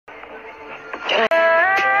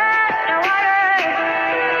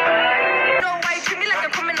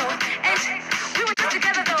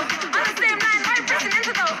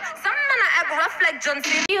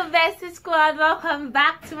Squad, welcome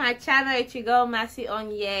back to my channel. It's your girl Massey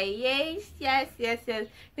on yes.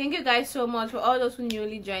 Thank you guys so much for all those who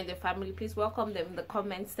newly joined the family. Please welcome them in the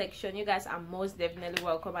comment section. You guys are most definitely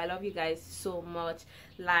welcome. I love you guys so much.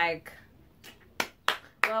 Like,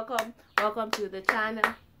 welcome to the channel.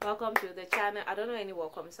 I don't know any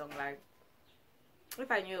welcome song. Like,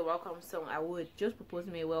 if I knew a welcome song, I would just propose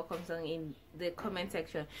me a welcome song in the comment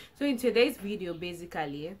section. So in today's video,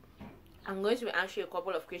 basically, I'm going to be answering a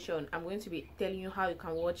couple of questions. I'm going to be telling you how you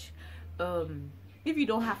can watch, if you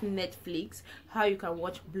don't have Netflix, how you can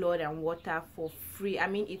watch Blood and Water for free. I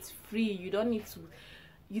mean, it's free. You don't need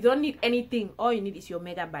anything. All you need is your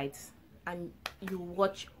megabytes, and you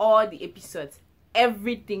watch all the episodes,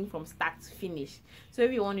 everything from start to finish. So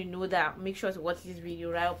if you want to know that, make sure to watch this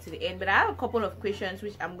video right up to the end. But I have a couple of questions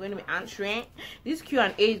which I'm going to be answering. This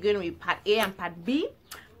Q&A is going to be part A and part B.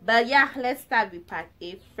 But yeah, let's start with part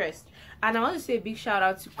A first. And I want to say a big shout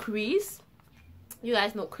out to Chris. You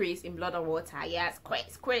guys know Chris in Blood and Water. Yes,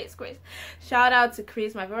 Chris. Shout out to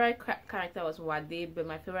Chris. My favorite character was Wade, but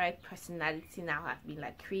my favorite personality now has been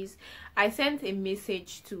like Chris. I sent a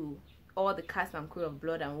message to all the cast and crew of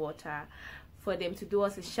Blood and Water for them to do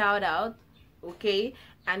us a shout out, okay?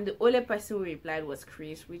 And the only person who replied was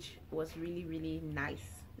Chris, which was really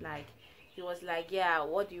nice. Like, he was like, yeah,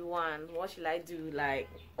 what do you want? What should I do? Like,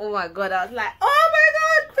 oh my god, I was like, oh my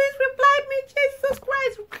god, Chris replied me. Jesus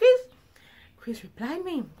Christ, Chris replied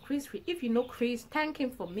me. If you know Chris, thank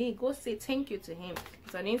him for me. Go say thank you to him.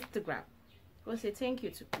 It's on Instagram. Go say thank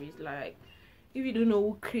you to Chris. Like, if you don't know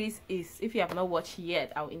who Chris is, if you have not watched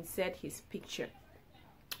yet, I'll insert his picture,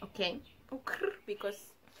 okay?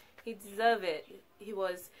 Because he deserved it. He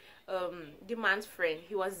was the man's friend.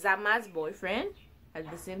 He was Zama's boyfriend. At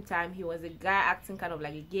the same time, he was a guy acting kind of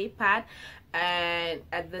like a gay pad, and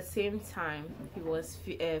at the same time, he was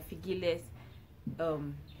Figile's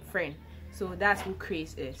friend. So that's who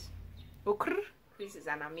Chris is. Chris is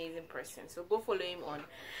an amazing person. So go follow him on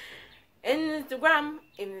Instagram.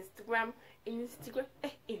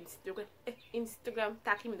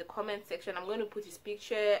 Tag him in the comment section. I'm going to put his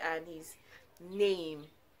picture and his name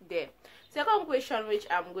there. Second question which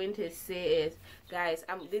I'm going to say is, guys,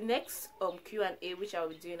 the next Q&A which I'll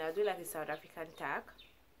be doing, I'll do like a South African tag.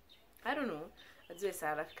 I don't know, I'll do a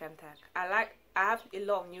South African tag. I have a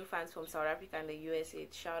lot of new fans from South Africa and the USA.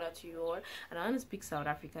 Shout out to you all. And I want to speak South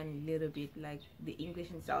African a little bit, like the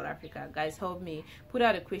English in South Africa. Guys, help me put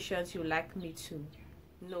out the questions you like me to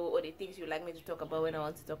know, or the things you like me to talk about when I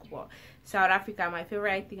want to talk about South Africa. My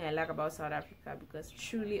favorite thing I like about South Africa, because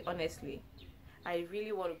truly, honestly, I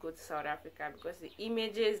really want to go to South Africa, because the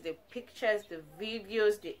images, the pictures, the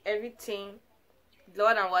videos, the everything,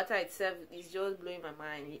 Blood and Water itself is just blowing my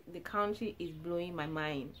mind. The country is blowing my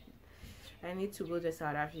mind. I need to go to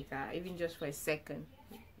South Africa, even just for a second.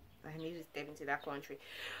 I need to step into that country.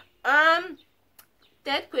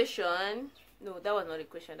 Third question. No, that was not a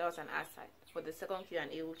question. That was an aside for the second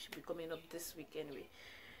Q&A, which should be coming up this week anyway.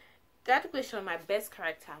 Third question, my best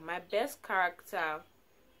character.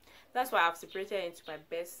 That's why I've separated into my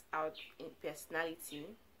best out in personality.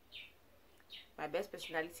 My best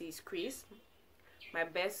personality is Chris. My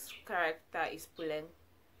best character is Pulen.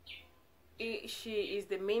 She is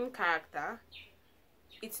the main character.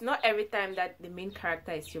 It's not every time that the main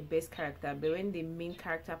character is your best character, but when the main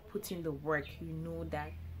character puts in the work, you know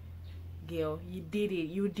that, girl, you did it.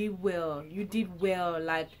 You did well.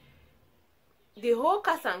 Like, the whole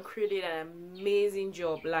cast and crew did an amazing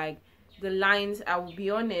job. Like, the lines, I will be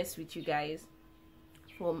honest with you guys,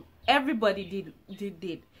 from everybody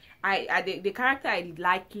did. The character I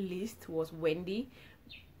liked least was Wendy,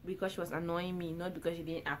 because she was annoying me, not because she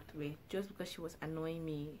didn't act well, just because she was annoying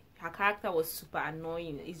me. Her character was super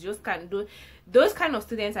annoying. It's just those kind of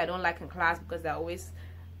students I don't like in class, because they're always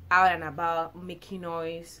out and about, making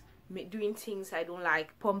noise, doing things I don't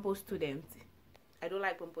like. Pompous students. I don't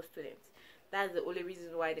like pompous students. That's the only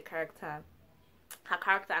reason why her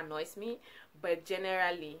character annoys me. But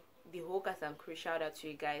generally, the whole cast and crew, shout out to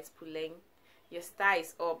you guys. Puleng, your star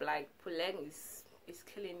is up. Like, Puleng is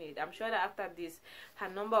killing it. I'm sure that after this, her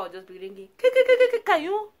number will just be ringing. Can you do this?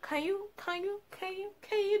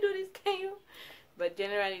 Can you? But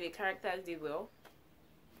generally, the characters did well.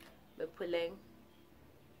 But Puleng,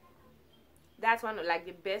 that's one of like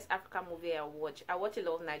the best African movie I watch. I watch a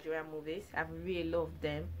lot of Nigerian movies. I really love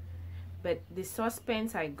them. But the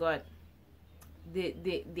suspense I got,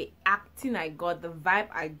 the acting I got, the vibe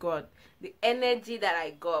I got, the energy that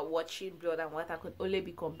I got watching Blood and Water could only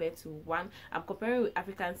be compared to one. I'm comparing with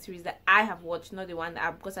African series that I have watched, not the one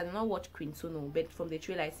that because I did not watch Queen Sono, but from the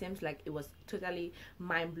trailer it seems like it was totally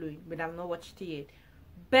mind-blowing, but I've not watched it yet.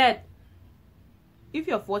 But if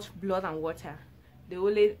you've watched Blood and Water, the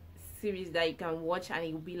only series that you can watch and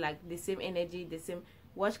it will be like the same energy, the same.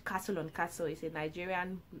 Watch Castle on Castle. It's a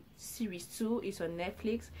Nigerian series 2. It's on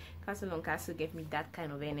Netflix. Castle on Castle gave me that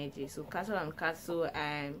kind of energy. So Castle on Castle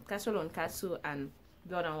and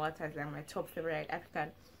Blood and Water is like my top favorite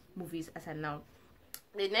African movies as of now.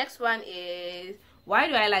 The next one is, why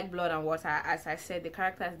do I like Blood and Water? As I said, the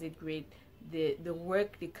characters did great. The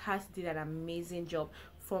work, the cast did an amazing job.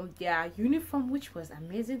 From their uniform, which was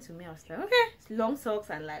amazing to me. I was like, okay, it's long socks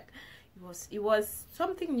and like it was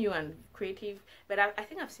something new and creative. But I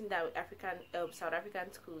think I've seen that with South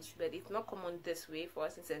African schools, but it's not common this way for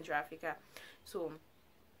us in Central Africa. So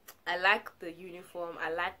I like the uniform.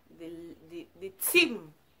 I like the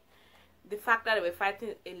team. The fact that they were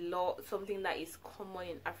fighting a lot, something that is common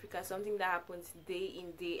in Africa, something that happens day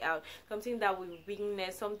in, day out, something that we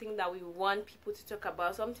witness, something that we want people to talk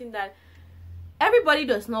about, something that everybody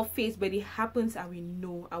does not face, but it happens and we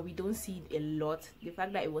know and we don't see it a lot. The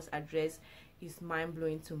fact that it was addressed is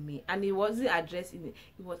mind-blowing to me, and it was addressed in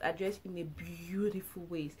a beautiful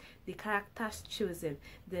ways. The characters chosen,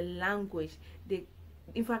 the language,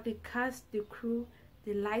 in fact the cast, the crew,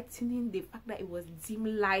 the lightning, the fact that it was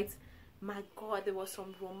dim light. My God, there was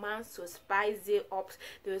some romance, so spicy ups,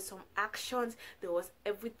 there was some actions, there was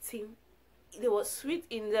everything. There was sweet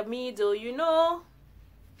in the middle, you know.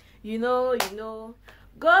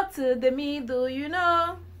 Go to the middle,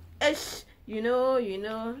 ish,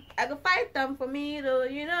 I can fight them for middle,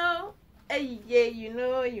 hey, yeah,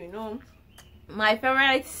 my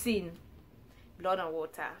favorite scene, Blood and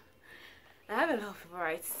Water. I have a lot of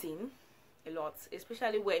favorite scene, a lot,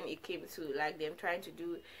 especially when it came to like them trying to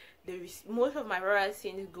do most of my favorite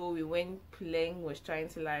scenes go with when Puleng was trying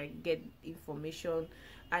to like get information.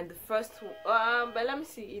 And the first but let me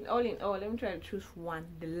see, in all, let me try to choose one.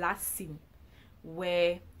 The last scene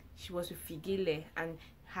where she was with Figile and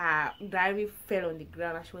her diary fell on the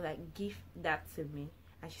ground and she was like, give that to me,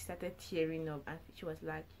 and she started tearing up and she was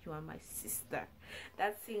like, you are my sister.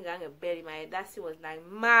 That scene rang a bell in my head. That scene was like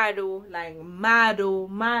mado.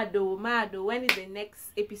 When is the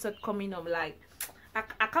next episode coming up? Like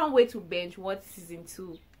I can't wait to binge watch season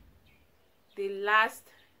 2. The last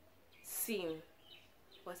scene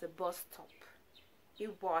was a bus stop.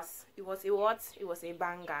 It was a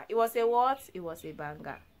banger. It was a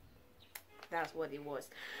banger. That's what it was.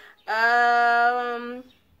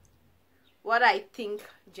 What I think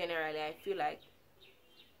generally, I feel like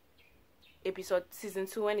season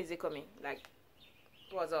 2, when is it coming? Like,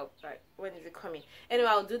 what's up? Like, when is it coming? Anyway,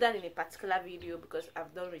 I'll do that in a particular video because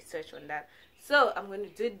I've done research on that. So I'm going to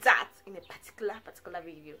do that in a particular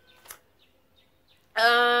video.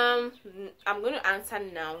 I'm going to answer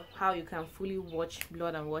now how you can fully watch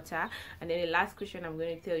Blood and Water, and then the last question I'm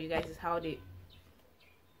going to tell you guys is how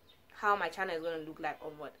my channel is going to look like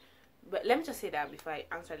on what. But let me just say that before I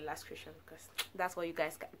answer the last question, because that's what you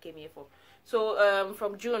guys came here for. So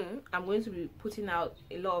from June, I'm going to be putting out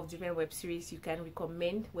a lot of different web series. You can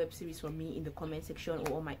recommend web series for me in the comment section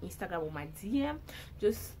or on my Instagram or my DM.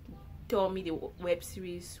 Just tell me the web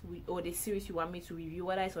series or the series you want me to review,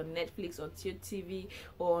 whether it's on Netflix, on TV,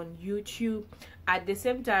 or on YouTube. At the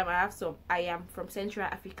same time, I am from Central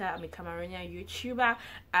Africa. I'm a Cameroonian YouTuber,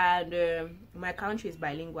 and my country is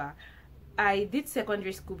bilingual. I did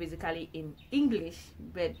secondary school basically in English,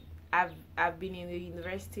 but I've been in the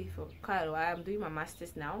university for quite a while. I'm doing my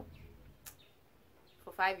master's now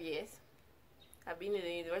for 5 years. I've been in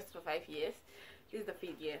the university for 5 years. This is the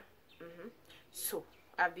 5th year. So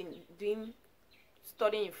I've been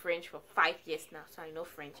studying French for 5 years now, so I know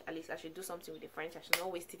French. At least I should do something with the French. I should not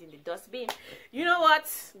waste it in the dustbin. You know what?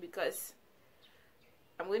 Because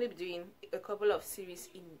I'm going to be doing a couple of series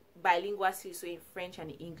in bilingual series, so in French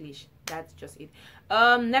and in English. That's just it.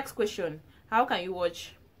 Next question: how can you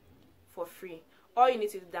watch for free? All you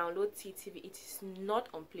need to download TTV. It is not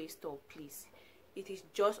on Play Store, please. It is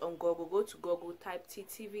just on Google. Go to Google, type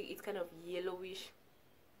TTV. It's kind of yellowish,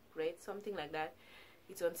 right? Something like that.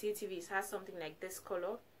 It's on TTV. It has something like this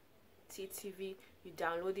color. TTV. You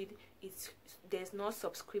download it. There's no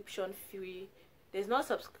subscription fee.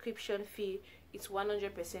 It's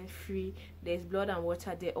 100% free. There's Blood and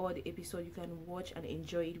Water there. All the episodes you can watch and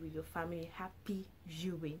enjoy it with your family. Happy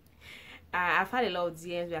viewing. I've had a lot of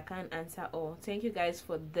DMs, but I can't answer all. Thank you guys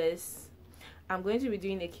for this. I'm going to be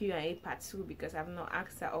doing a Q&A part 2 because I've not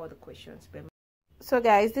answered all the questions. So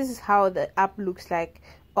guys, this is how the app looks like.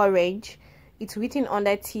 Orange. It's written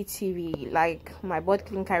under TTV, like my board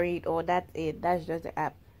can carry it, or that's just the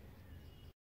app.